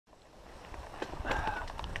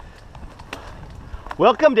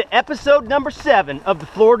Welcome to episode number 7 of the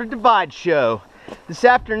Florida Divide Show. This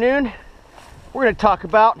afternoon, we're going to talk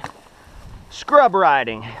about scrub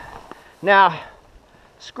riding. Now,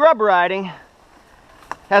 scrub riding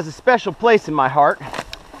has a special place in my heart,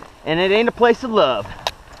 and it ain't a place of love.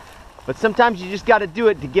 But sometimes you just got to do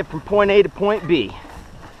it to get from point A to point B.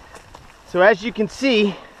 So as you can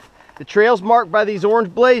see, the trail's marked by these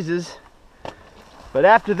orange blazes, but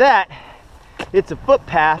after that, it's a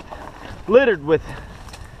footpath littered with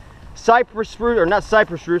cypress root, or not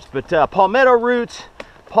cypress roots, but palmetto roots,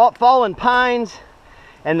 fallen pines,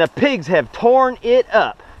 and the pigs have torn it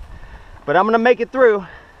up. But I'm gonna make it through.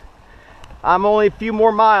 I'm only a few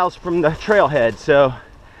more miles from the trailhead, so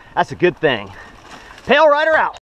that's a good thing. Pale Rider out.